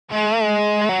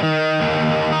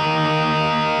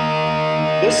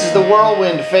This is the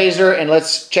Whirlwind phaser, and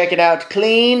let's check it out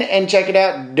clean and check it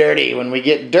out dirty. When we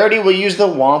get dirty, we'll use the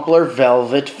Wampler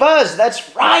Velvet Fuzz.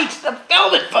 That's right, the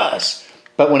Velvet Fuzz.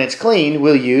 But when it's clean,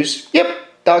 we'll use,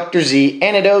 Dr. Z,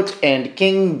 Antidote, and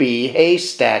Kingbee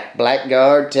Haystack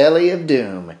Blackguard Tele of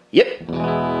Doom.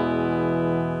 Yep.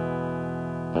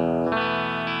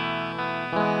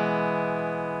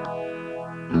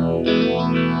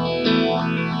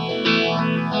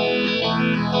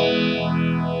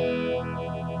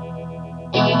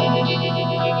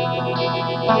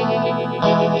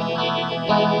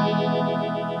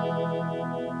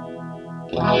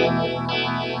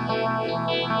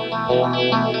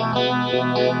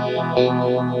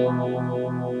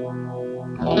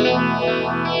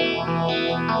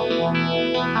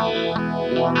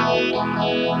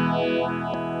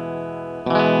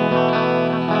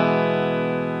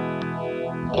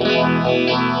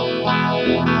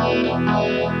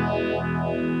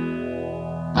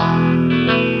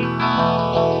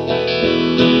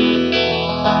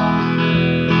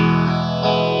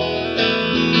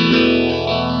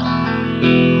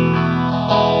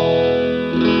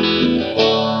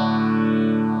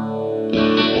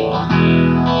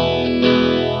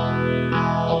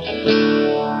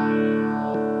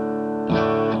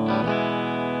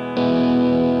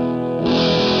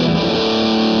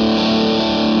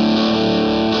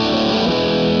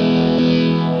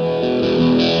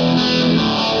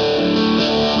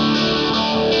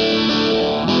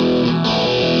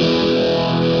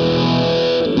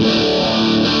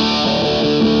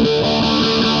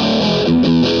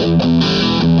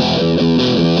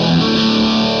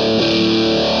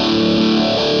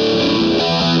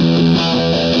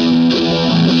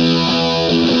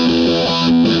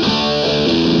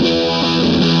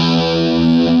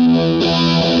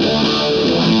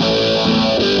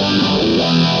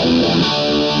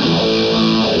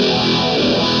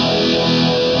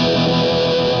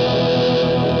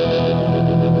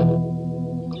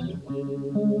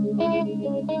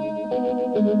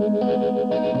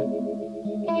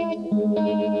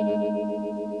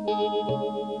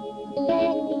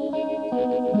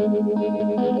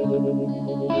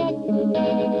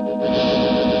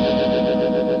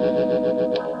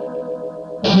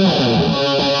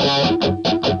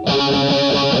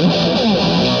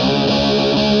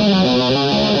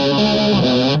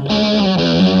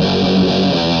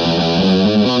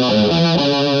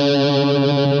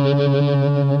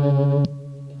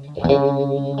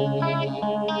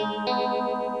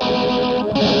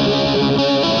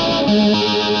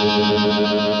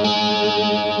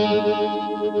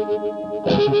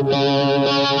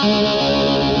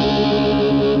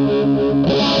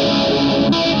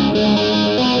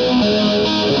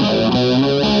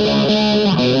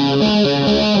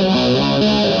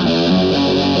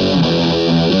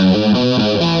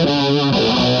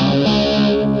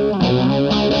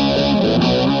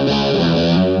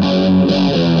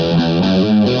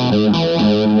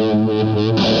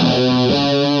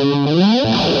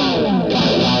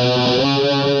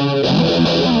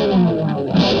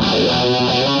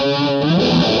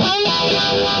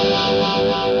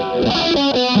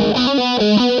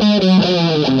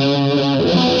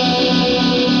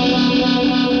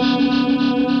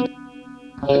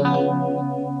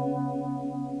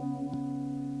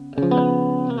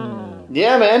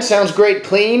 Yeah, man, sounds great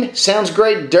clean, sounds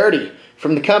great dirty.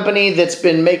 From the company that's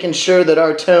been making sure that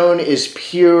our tone is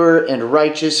pure and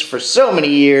righteous for so many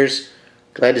years.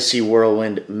 Glad to see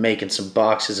Whirlwind making some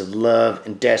boxes of love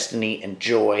and destiny and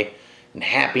joy and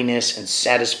happiness and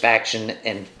satisfaction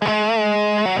and